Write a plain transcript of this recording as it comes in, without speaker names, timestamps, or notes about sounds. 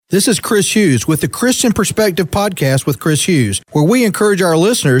This is Chris Hughes with the Christian Perspective Podcast with Chris Hughes, where we encourage our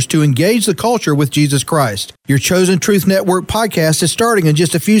listeners to engage the culture with Jesus Christ. Your Chosen Truth Network podcast is starting in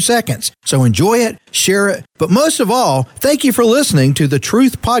just a few seconds, so enjoy it, share it, but most of all, thank you for listening to the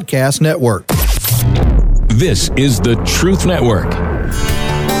Truth Podcast Network. This is the Truth Network.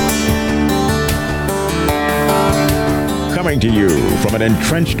 Coming to you from an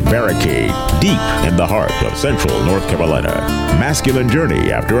entrenched barricade deep in the heart of central North Carolina. Masculine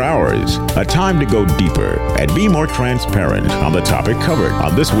Journey After Hours. A time to go deeper and be more transparent on the topic covered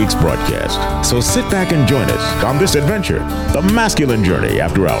on this week's broadcast. So sit back and join us on this adventure. The Masculine Journey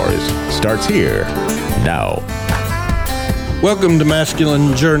After Hours starts here now. Welcome to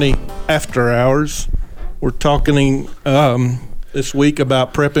Masculine Journey After Hours. We're talking this week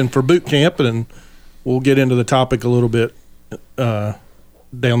about prepping for boot camp, and we'll get into the topic a little bit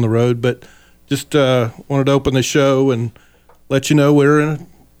down the road, but just wanted to open the show and let you know we're in an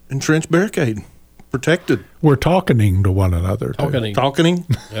entrenched barricade, protected. We're talking to one another. Talking?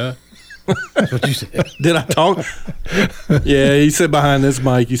 Yeah. That's what you said. Did I talk? Yeah, you sit behind this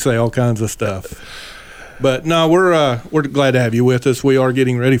mic, you say all kinds of stuff. But no, we're glad to have you with us. We are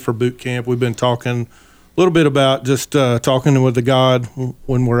getting ready for boot camp. We've been talking a little bit about just talking with the God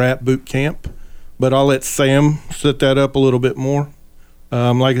when we're at boot camp. But I'll let Sam set that up a little bit more.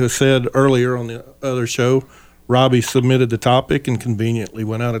 Like I said earlier on the other show, Robbie submitted the topic and conveniently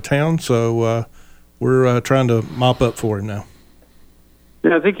went out of town, so we're trying to mop up for him now.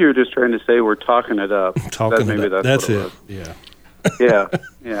 Yeah, I think you were just trying to say we're talking it up. That's it. Yeah.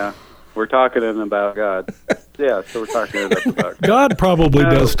 Yeah. We're talking it about God. Yeah, so we're talking it up about God. God probably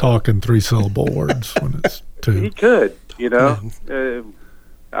does talk in three-syllable words when it's two. He could, you know.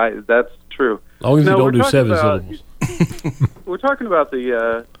 That's true. As long as you don't do seven syllables. We're talking about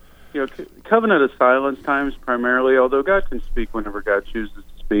the covenant of silence times primarily, although God can speak whenever God chooses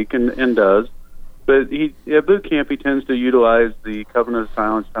to speak and does. But at boot camp, he tends to utilize the covenant of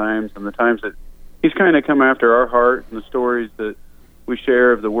silence times and the times that he's kind of come after our heart and the stories that we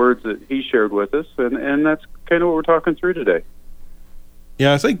share of the words that he shared with us, and that's kind of what we're talking through today.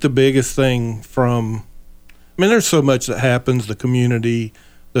 Yeah, I think the biggest thing there's so much that happens, the community,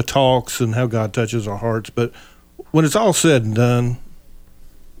 the talks, and how God touches our hearts, but when it's all said and done,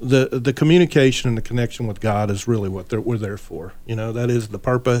 the communication and the connection with God is really what we're there for. You know, that is the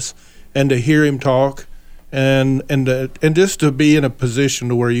purpose, and to hear him talk, and just to be in a position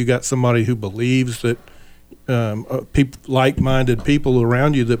to where you got somebody who believes that like-minded people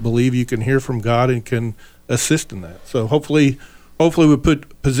around you that believe you can hear from God and can assist in that. So hopefully we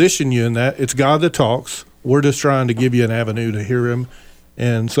position you in that. It's God that talks. We're just trying to give you an avenue to hear him.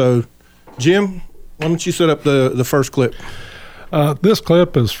 And so, Jim, why don't you set up the first clip? This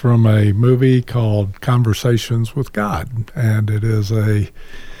clip is from a movie called Conversations with God, and it is a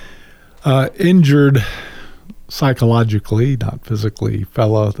injured psychologically, not physically,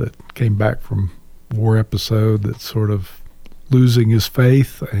 fella that came back from war episode that's sort of losing his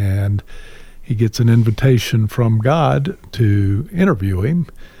faith, and he gets an invitation from God to interview him,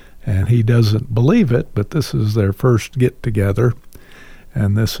 and he doesn't believe it, but this is their first get-together,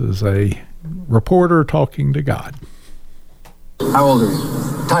 and this is a reporter talking to God. How old are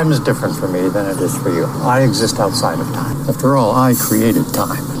you? Time is different for me than it is for you. I exist outside of time. After all, I created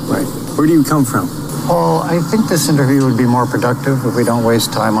time. Right. Where do you come from? Paul, I think this interview would be more productive if we don't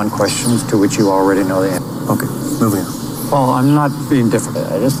waste time on questions to which you already know the answer. Okay, moving on. Paul, I'm not being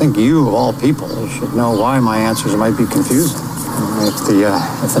difficult. I just think you, of all people, should know why my answers might be confusing.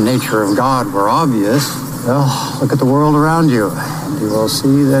 If the nature of God were obvious, well, look at the world around you, and you will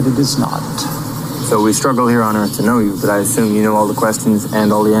see that it is not. So we struggle here on Earth to know you, but I assume you know all the questions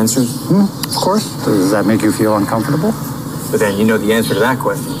and all the answers? Of course. Does that make you feel uncomfortable? But then you know the answer to that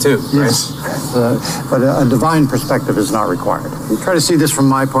question, too, yes. Right? But a divine perspective is not required. You try to see this from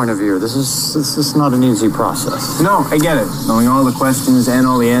my point of view. This is not an easy process. No, I get it. Knowing all the questions and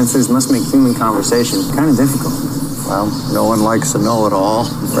all the answers must make human conversation kind of difficult. Well, no one likes to know it all.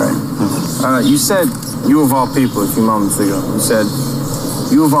 Right. You said, you of all people, a few moments ago. You said,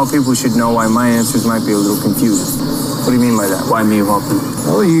 you of all people should know why my answers might be a little confusing. What do you mean by that? Why me of all people?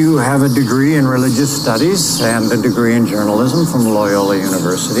 Well, you have a degree in religious studies and a degree in journalism from Loyola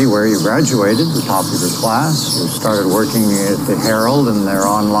University, where you graduated, the top of your class. You started working at the Herald in their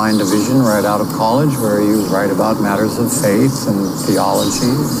online division right out of college, where you write about matters of faith and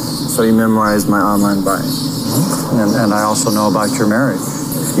theology. So you memorized my online bio. And I also know about your marriage.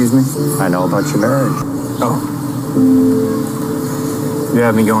 Excuse me? I know about your marriage. Oh. You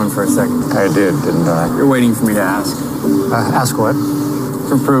had me going for a second. I did, didn't I? You're waiting for me to ask. Ask what?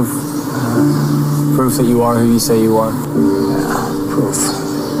 For proof. Proof that you are who you say you are. Proof.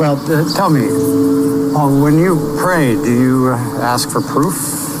 Well, tell me, when you pray, do you ask for proof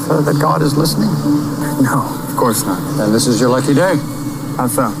that God is listening? No, of course not. Then this is your lucky day. How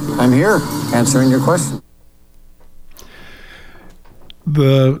so? I'm here answering your question.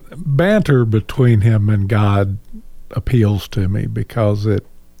 The banter between him and God appeals to me because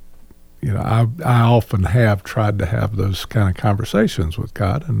I often have tried to have those kind of conversations with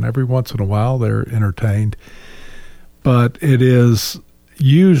God, and every once in a while they're entertained. But it is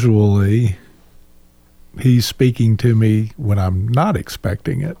usually he's speaking to me when I'm not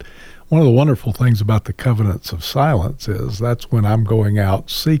expecting it. One of the wonderful things about the covenants of silence is that's when I'm going out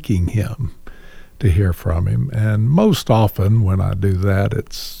seeking him to hear from him. And most often when I do that,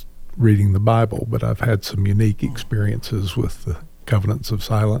 it's reading the Bible, but I've had some unique experiences with the covenants of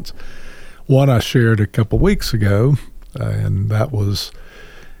silence. One I shared a couple weeks ago, and that was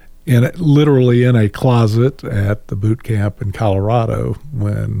literally in a closet at the boot camp in Colorado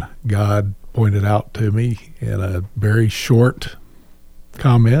when God pointed out to me in a very short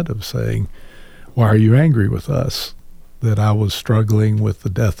comment of saying, "Why are you angry with us?" that I was struggling with the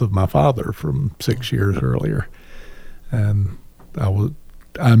death of my father from 6 years earlier. And I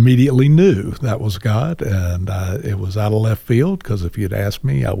immediately knew that was God, and it was out of left field, because if you'd asked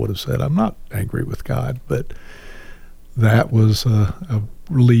me, I would have said, I'm not angry with God. But that was a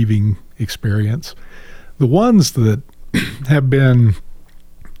relieving experience. The ones that have been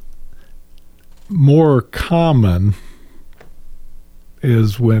more common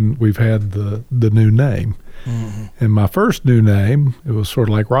is when we've had the new name. Mm-hmm. And my first new name, it was sort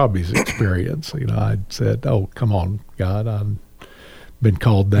of like Robbie's experience. I said, "Oh, come on, God, I've been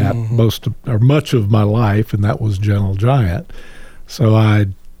called that much of my life," and that was Gentle Giant. So I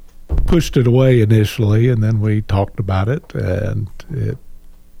pushed it away initially, and then we talked about it, and it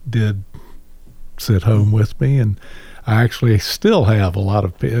did sit home with me. And I actually still have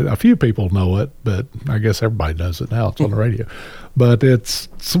a few people know it, but I guess everybody knows it now. It's on the radio. But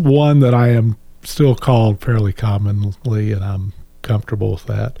it's one that I am still called fairly commonly, and I'm comfortable with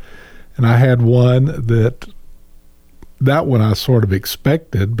that. And I had one that one I sort of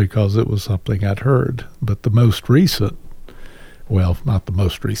expected because it was something I'd heard. But the most recent, well, not the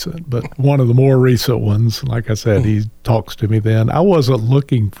most recent, but one of the more recent ones, like I said, he talks to me then. I wasn't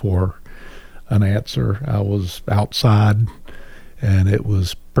looking for an answer. I was outside, and it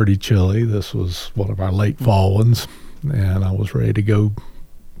was pretty chilly. This was one of our late fall ones, and I was ready to go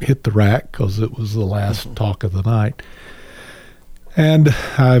hit the rack because it was the last talk of the night. And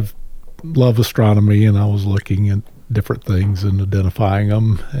I love astronomy, and I was looking at different things and identifying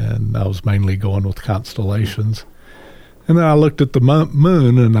them, and I was mainly going with constellations. And then I looked at the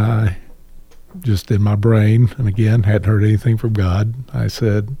moon, and I just in my brain, and again, hadn't heard anything from God, I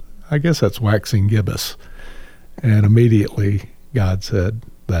said, I guess that's waxing gibbous. And immediately God said,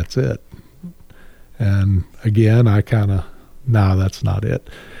 that's it. And again, I no, that's not it.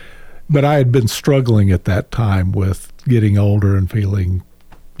 But I had been struggling at that time with getting older and feeling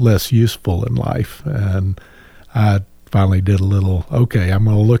less useful in life. And I finally did I'm going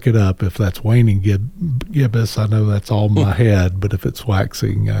to look it up. If that's waning gibbous, I know that's all in my head. But if it's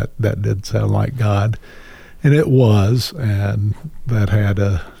waxing, that did sound like God. And it was, and that had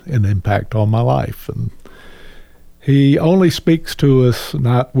an impact on my life. And he only speaks to us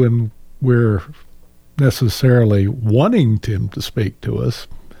not when we're necessarily wanting him to speak to us.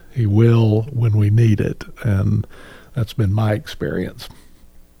 He will when we need it, and that's been my experience.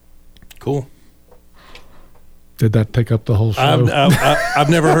 Cool. Did that take up the whole show? I've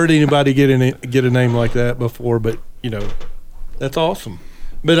never heard anybody get a name like that before, but that's awesome.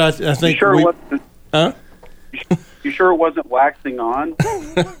 But I think it wasn't? Huh? You sure it wasn't waxing on?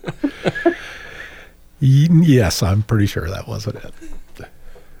 Yes, I'm pretty sure that wasn't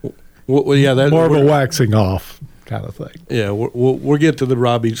it. Well, yeah, that's more of a waxing off kind of thing. Yeah, we'll get to the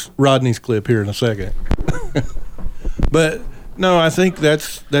Rodney's clip here in a second. But no, I think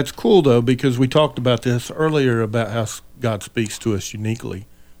that's cool though, because we talked about this earlier about how God speaks to us uniquely,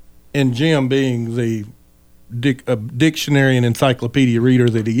 and Jim being the dictionary and encyclopedia reader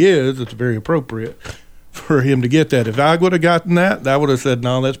that he is, it's very appropriate for him to get that. If I would have gotten that, I would have said,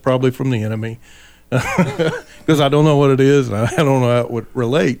 no, that's probably from the enemy, because I don't know what it is, and I don't know how it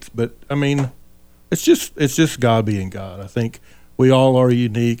relates. But I mean, it's just God being God. I think we all are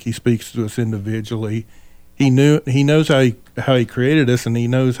unique. He speaks to us individually. He knows how he created us, and he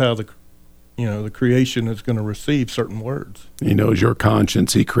knows how the creation is going to receive certain words. He knows your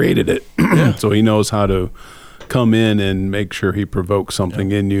conscience. He created it. Yeah. So he knows how to come in and make sure he provokes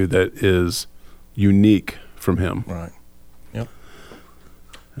something in you that is unique from him. Right. Yep.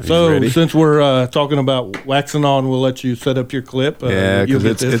 So since we're talking about waxing on, we'll let you set up your clip. Yeah,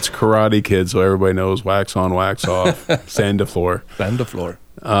 because it's Karate Kid, so everybody knows wax on, wax off, sand to floor. Sand to floor.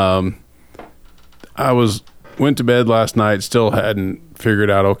 I went to bed last night, still hadn't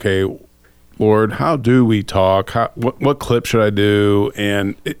figured out, okay, Lord, how do we talk? What clip should I do?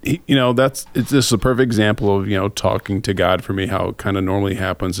 And this is a perfect example of talking to God for me. How it kind of normally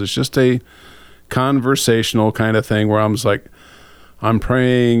happens. It's just a conversational kind of thing where I'm just like, I'm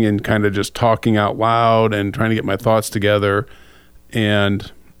praying and kind of just talking out loud and trying to get my thoughts together,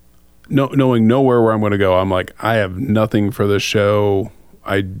 and knowing nowhere where I'm going to go. I'm like, I have nothing for this show.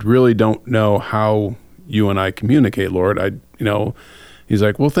 I really don't know how you and I communicate, Lord. He's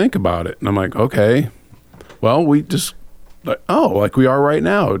like, well, think about it. And I'm like, okay, well, we just, like we are right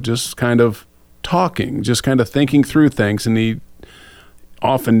now, just kind of talking, just kind of thinking through things. And he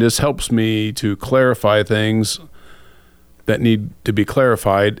often just helps me to clarify things that need to be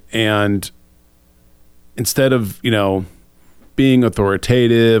clarified. And instead of, being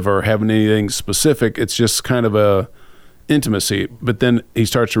authoritative or having anything specific, it's just kind of a intimacy. But then he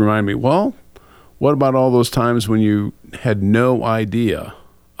starts to remind me, well, what about all those times when you had no idea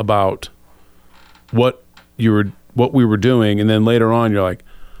about what we were doing, and then later on you're like,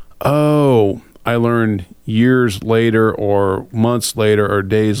 oh, I learned years later or months later or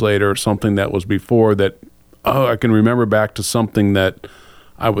days later something that was before that, I can remember back to something that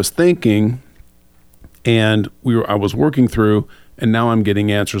I was thinking and I was working through, and now I'm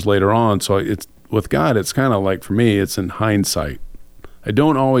getting answers later on. So it's with God, it's kind of like, for me, it's in hindsight. I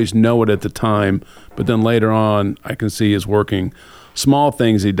don't always know it at the time, but then later on, I can see He's working. Small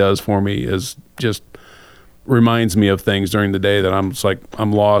things He does for me is just reminds me of things during the day that I'm just like,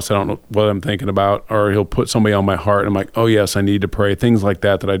 I'm lost. I don't know what I'm thinking about. Or He'll put somebody on my heart, and I'm like, oh yes, I need to pray. Things like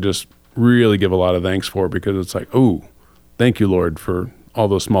that I just really give a lot of thanks for, because it's like, oh, thank you, Lord, for all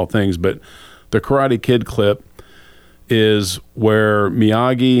those small things. But the Karate Kid clip is where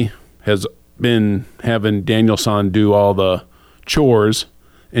Miyagi has been having Daniel-san do all the chores,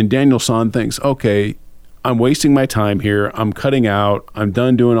 and Daniel-san thinks, okay, I'm wasting my time here. I'm cutting out. I'm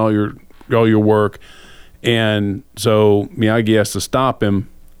done doing all your work. And so Miyagi has to stop him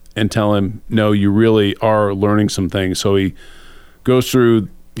and tell him, no, you really are learning some things. So he goes through,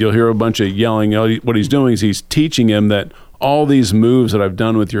 you'll hear a bunch of yelling. What he's doing is he's teaching him that all these moves that I've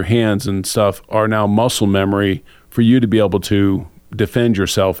done with your hands and stuff are now muscle memory for you to be able to defend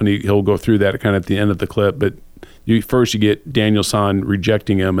yourself. And he'll go through that kind of at the end of the clip. But first you get Daniel-san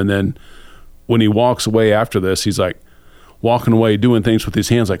rejecting him, and then when he walks away after this, he's like walking away doing things with his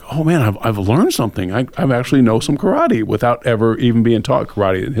hands like, oh man, I've learned something. I actually know some karate without ever even being taught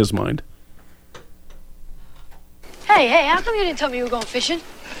karate in his mind. Hey, how come you didn't tell me you were going fishing?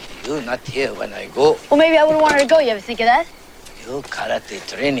 You're not here when I go. Well, maybe I would have wanted to go. You ever think of that? You're karate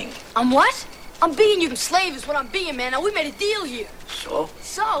training. I'm what? I'm being your slave is what I'm being, man. Now, we made a deal here. So?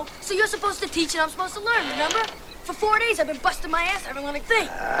 So you're supposed to teach and I'm supposed to learn, remember? For 4 days, I've been busting my ass. I haven't learned a thing.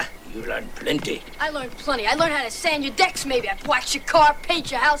 You learned plenty. I learned plenty. I learned how to sand your decks, maybe. I wax your car,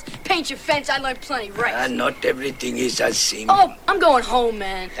 paint your house, paint your fence. I learned plenty, right? Not everything is as seen. Oh, I'm going home,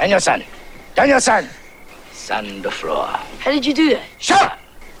 man. Daniel-san! Sand the floor. How did you do that? Shut up!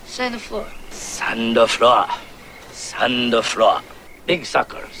 Sand the floor. Sand the floor. Sand the floor. Big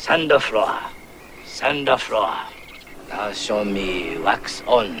sucker. Sand the floor. Sand the floor. Now show me wax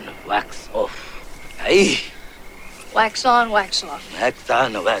on, wax off. Aye. Wax on, wax off. Wax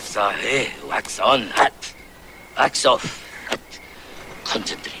on, wax off. Hey, wax on, hot. Wax off, hot.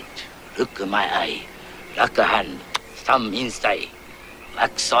 Concentrate. Look at my eye. Lock a hand. Thumb inside.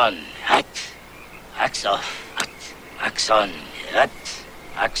 Wax on, hot. Wax off, hot. Wax on, hot.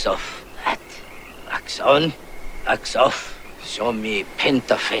 Wax off, hot. Wax on, wax off. Show me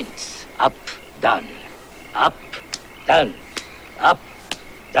penta fence. Up, down. Up, down. Up,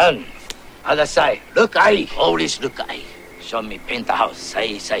 down. Other side. Look eye. Always look eye. Show me penthouse.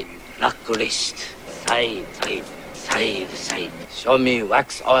 Side. Lock wrist. Side. Show me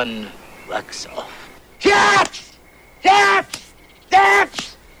wax on, wax off. That!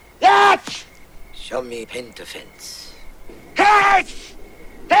 Show me penta fence. That!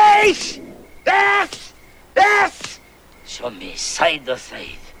 Show me side to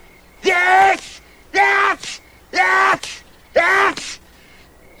side. That!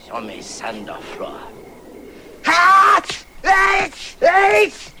 Show me sand or floor.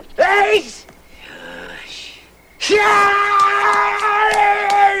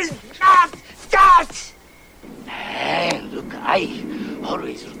 And look eye.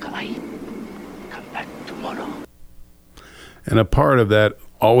 Always look eye. Come back tomorrow. And a part of that,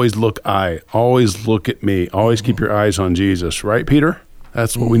 always look eye. Always look at me. Always keep your eyes on Jesus. Right, Peter?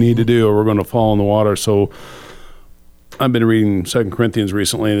 That's what we need to do, or we're going to fall in the water. So I've been reading 2 Corinthians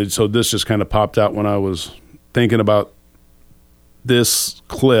recently, and so this just kind of popped out when I was thinking about this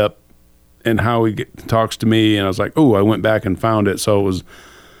clip and how he talks to me, and I was like, oh, I went back and found it. So it was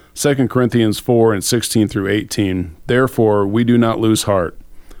 2 Corinthians 4 and 16 through 18. Therefore, we do not lose heart,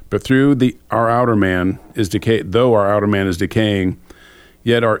 but though our outer man is decaying,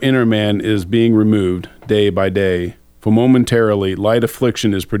 yet our inner man is being removed day by day. For momentarily, light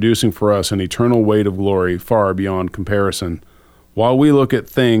affliction is producing for us an eternal weight of glory far beyond comparison. While we look at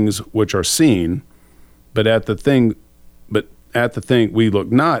things which are seen, we look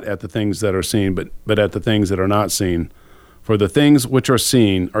not at the things that are seen, but at the things that are not seen. For the things which are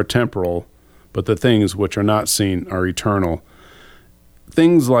seen are temporal, but the things which are not seen are eternal.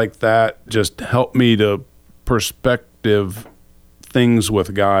 Things like that just help me to perspective things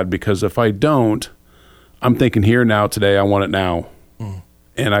with God, because if I don't, I'm thinking here, now, today, I want it now.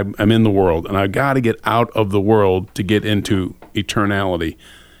 And I'm in the world, and I got to get out of the world to get into eternality.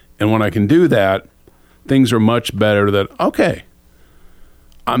 And when I can do that, things are much better. That, okay,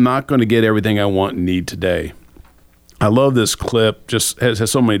 I'm not going to get everything I want and need today. I love this clip. Just has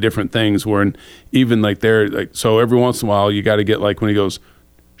so many different things where, even like so every once in a while you got to get like when he goes,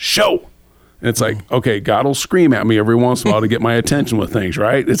 show. And it's like, okay, God will scream at me every once in a while to get my attention with things,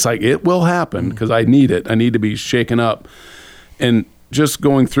 right? It's like, it will happen because I need it. I need to be shaken up. And just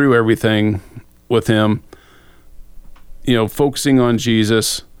going through everything with him, focusing on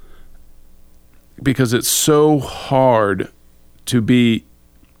Jesus, because it's so hard to be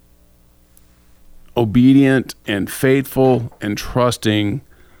obedient and faithful and trusting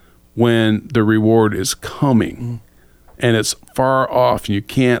when the reward is coming and it's far off and you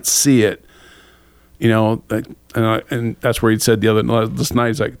can't see it. And that's where he said this night,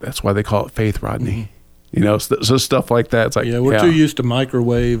 he's like, that's why they call it faith, Rodney. So stuff like that. It's like, we're too used to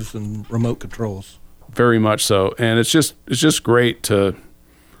microwaves and remote controls. Very much so. And it's just great to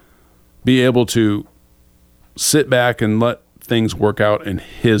be able to sit back and let things work out in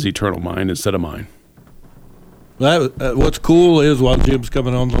his eternal mind instead of mine. What's cool is while Jim's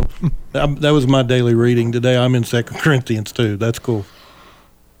coming on, that was my daily reading today. I'm in 2 Corinthians 2. That's cool.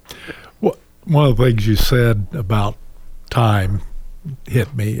 One of the things you said about time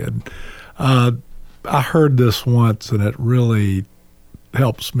hit me, and I heard this once, and it really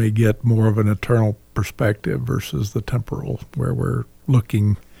helps me get more of an eternal perspective versus the temporal, where we're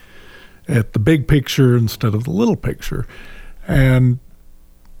looking at the big picture instead of the little picture. And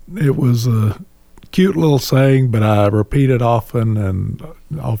it was a cute little saying, but I repeat it often and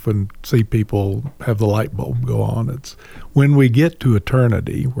often see people have the light bulb go on. It's when we get to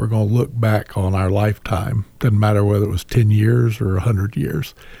eternity, we're going to look back on our lifetime. Doesn't matter whether it was 10 years or 100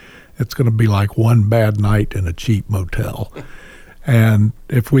 years. It's going to be like one bad night in a cheap motel. And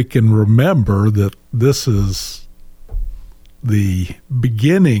if we can remember that this is the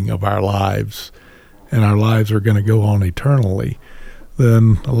beginning of our lives and our lives are going to go on eternally,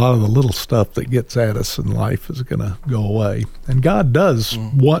 then a lot of the little stuff that gets at us in life is going to go away. And God does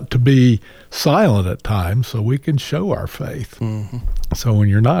want to be silent at times so we can show our faith. Mm-hmm. So when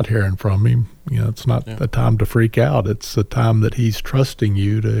you're not hearing from him, it's not a time to freak out. It's a time that he's trusting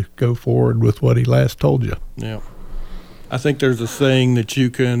you to go forward with what he last told you. Yeah. I think there's a saying that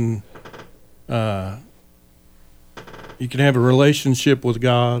you can have a relationship with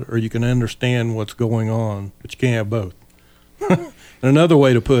God, or you can understand what's going on, but you can't have both. And another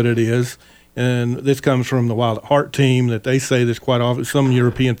way to put it is, and this comes from the Wild at Heart team, that they say this quite often, some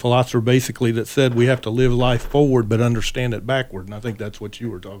European philosopher basically that said we have to live life forward but understand it backward, and I think that's what you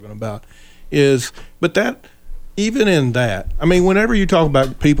were talking about. But that, even in that, I mean, whenever you talk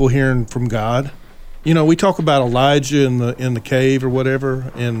about people hearing from God, we talk about Elijah in the cave or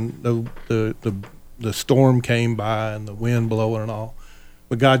whatever, and the storm came by and the wind blowing and all,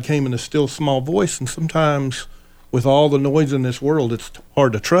 but God came in a still small voice, and sometimes with all the noise in this world, it's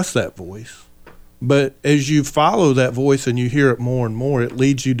hard to trust that voice. But as you follow that voice and you hear it more and more, it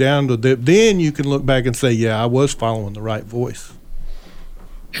leads you down to then you can look back and say, yeah, I was following the right voice.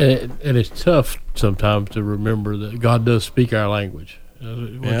 And it's tough sometimes to remember that God does speak our language.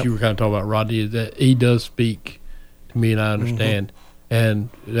 What you were kind of talking about, Rodney, is that he does speak to me and I understand. Mm-hmm. And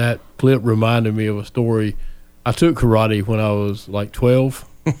that clip reminded me of a story. I took karate when I was like 12.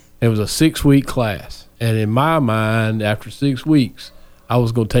 It was a 6-week class. And in my mind, after 6 weeks, I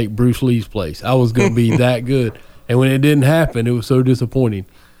was going to take Bruce Lee's place. I was going to be that good. And when it didn't happen, it was so disappointing.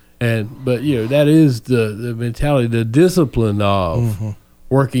 But that is the mentality, the discipline of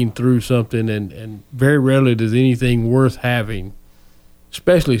working through something. And very rarely does anything worth having,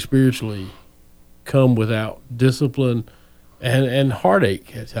 especially spiritually, come without discipline and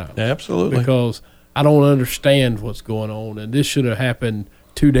heartache at times. Absolutely. Because I don't understand what's going on, and this should have happened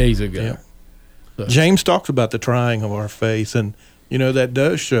 2 days ago. Yeah. So. James talks about the trying of our faith, and that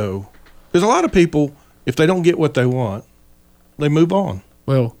does show. Because a lot of people, if they don't get what they want, they move on.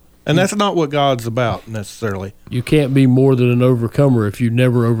 Well, and that's not what God's about necessarily. You can't be more than an overcomer if you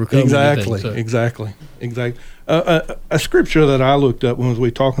never overcome anything. Exactly. A scripture that I looked up when we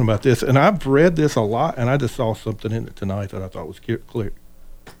were talking about this, and I've read this a lot, and I just saw something in it tonight that I thought was clear.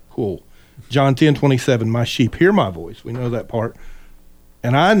 Cool. John 10:27, my sheep hear my voice. We know that part.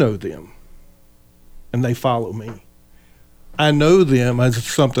 And I know them, and they follow me. I know them as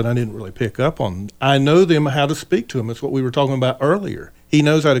something I didn't really pick up on. I know them how to speak to them. That's what we were talking about earlier. He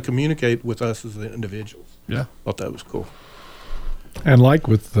knows how to communicate with us as individuals. Yeah. Thought that was cool. And like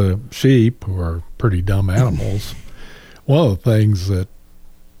with the sheep, who are pretty dumb animals, one of the things that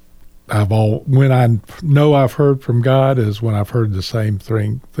when I know I've heard from God is when I've heard the same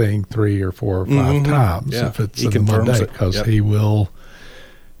thing 3 or 4 or 5 times. Yeah. If it's He in my confirms day, it. because Yep. he will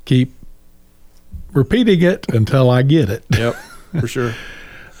keep repeating it until I get it. Yep, for sure.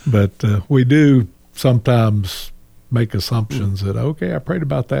 But we do sometimes make assumptions that, okay, I prayed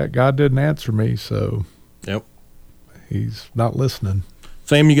about that. God didn't answer me, so yep, he's not listening.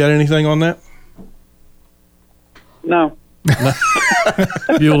 Sam, you got anything on that? No.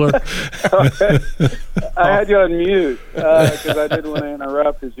 Bueller. I had you on mute because I didn't want to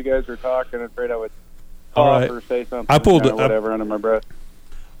interrupt as you guys were talking. I'm afraid I would cough or say something whatever under my breath.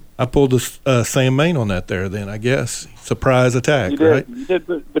 I pulled a Sam Main on that there then, I guess. Surprise attack, You did, right? you did,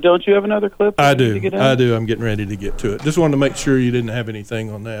 but don't you have another clip? I that you need to do. get in? I do. I'm getting ready to get to it. Just wanted to make sure you didn't have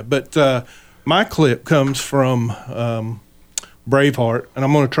anything on that. But my clip comes from Braveheart, and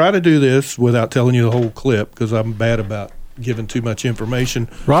I'm going to try to do this without telling you the whole clip because I'm bad about giving too much information.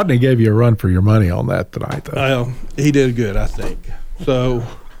 Rodney gave you a run for your money on that tonight, though. He did good, I think. So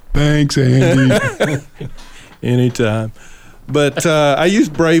thanks, Andy. Anytime. But I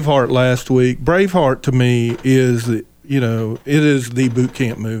used Braveheart last week. Braveheart to me is, it is the boot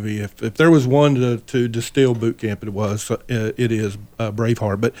camp movie. If there was one to distill boot camp, it is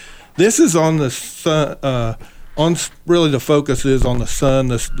Braveheart. But this is on the son. Really, the focus is on the son.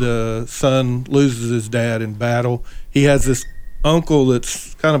 The son loses his dad in battle. He has this uncle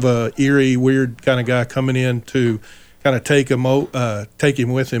that's kind of a eerie, weird kind of guy coming in to kind of take him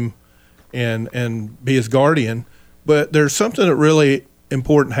with him and be his guardian. But there's something that really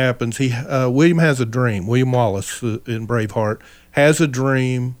important happens. William has a dream. William Wallace in Braveheart has a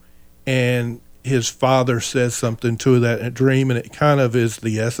dream, and his father says something to that dream, and it kind of is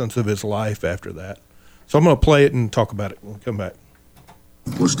the essence of his life after that. So I'm going to play it and talk about it when we come back.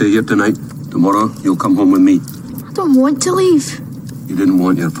 We'll stay here tonight. Tomorrow, you'll come home with me. I don't want to leave. You didn't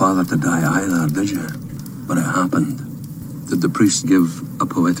want your father to die either, did you? But it happened. Did the priest give a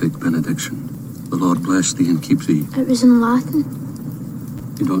poetic benediction? The Lord bless thee and keep thee. It was in Latin.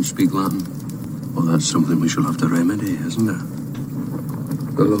 You don't speak Latin? Well, that's something we shall have to remedy, isn't it?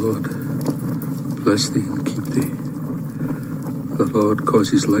 The Lord bless thee and keep thee. The Lord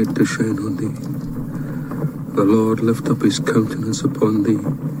cause his light to shine on thee. The Lord lift up his countenance upon thee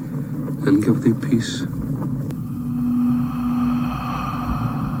and give thee peace.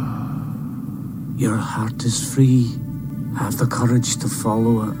 Your heart is free. Have the courage to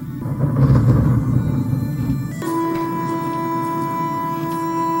follow it.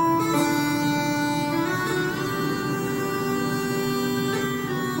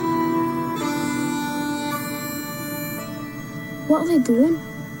 What are they doing?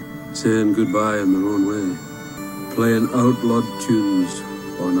 Saying goodbye in their own way. Playing outlawed tunes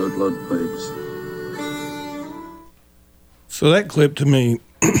on outlawed pipes. So that clip to me,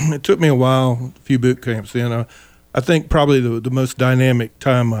 it took me a while, a few boot camps in. I think probably the most dynamic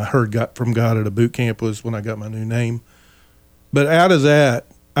time I heard from God at a boot camp was when I got my new name. But out of that,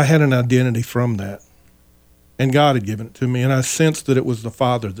 I had an identity from that. And God had given it to me. And I sensed that it was the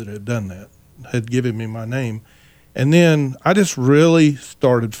Father that had done that, had given me my name. And then I just really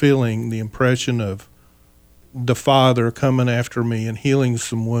started feeling the impression of the Father coming after me and healing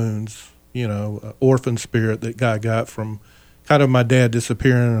some wounds, orphan spirit that God got from kind of my dad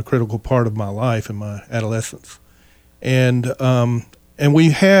disappearing in a critical part of my life in my adolescence. And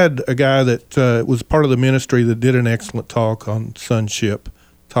we had a guy that was part of the ministry that did an excellent talk on sonship,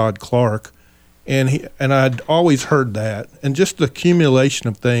 Todd Clark, and I'd always heard that, and just the accumulation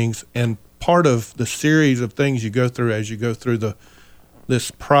of things and part of the series of things you go through as you go through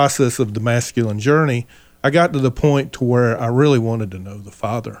this process of the masculine journey, I got to the point to where I really wanted to know the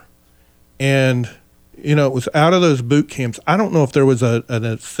Father. And, it was out of those boot camps. I don't know if there was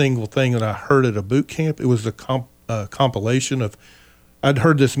a single thing that I heard at a boot camp. It was a compilation of, I'd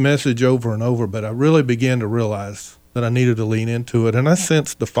heard this message over and over, but I really began to realize that I needed to lean into it. And I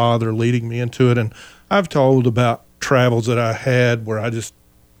sensed the Father leading me into it. And I've told about travels that I had where I just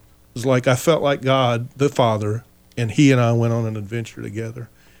was like, I felt like God, the Father, and He and I went on an adventure together.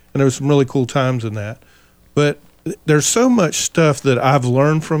 And there was some really cool times in that. But there's so much stuff that I've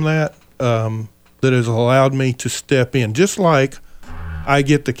learned from that that has allowed me to step in. Just like I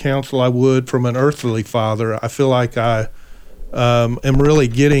get the counsel I would from an earthly father, I feel like I am really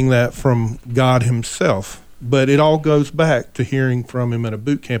getting that from God Himself. But it all goes back to hearing from Him at a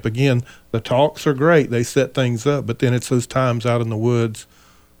boot camp. Again, the talks are great. They set things up. But then it's those times out in the woods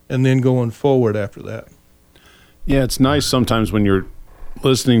and then going forward after that. Yeah, it's nice sometimes when you're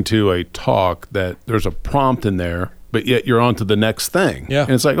listening to a talk that there's a prompt in there, but yet you're on to the next thing. Yeah.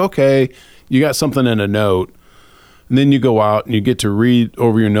 And it's like, okay, you got something in a note, and then you go out and you get to read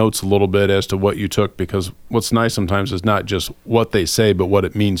over your notes a little bit as to what you took, because what's nice sometimes is not just what they say, but what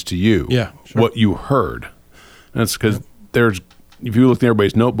it means to you. Yeah, sure. What you heard. And that's because if you look at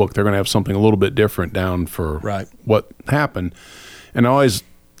everybody's notebook, they're going to have something a little bit different down for what happened. And I always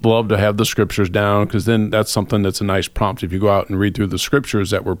love to have the scriptures down, because then that's something that's a nice prompt. If you go out and read through the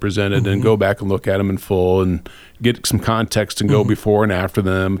scriptures that were presented and go back and look at them in full and get some context and go before and after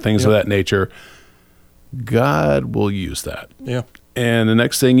them, things of that nature, God will use that. Yeah. And the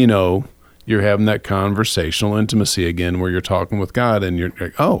next thing you know, you're having that conversational intimacy again where you're talking with God and you're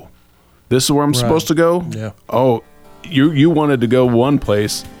like, oh, this is where I'm supposed to go? Yeah. Oh, you wanted to go one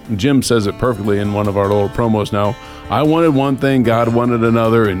place. Jim says it perfectly in one of our little promos now. I wanted one thing, God wanted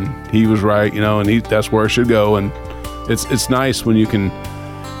another, and He was right, and that's where I should go. And it's nice when you can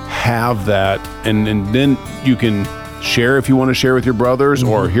have that, and then you can share if you want to share with your brothers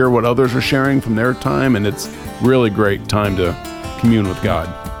or hear what others are sharing from their time, and it's really great time to commune with God.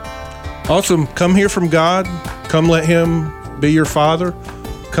 Awesome. Come hear from God. Come let Him be your Father.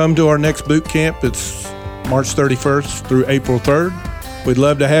 Come to our next boot camp. It's March 31st through April 3rd. We'd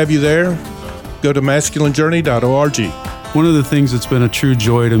love to have you there. Go to masculinejourney.org. One of the things that's been a true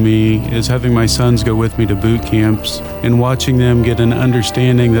joy to me is having my sons go with me to boot camps and watching them get an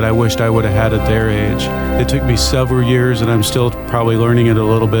understanding that I wished I would have had at their age. It took me several years, and I'm still probably learning it a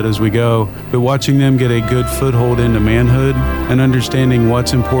little bit as we go, but watching them get a good foothold into manhood and understanding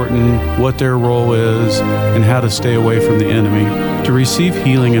what's important, what their role is, and how to stay away from the enemy, to receive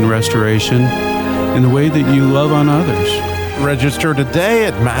healing and restoration in the way that you love on others. Register today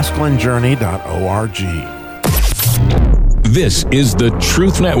at masculinejourney.org. This is the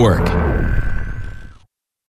Truth Network.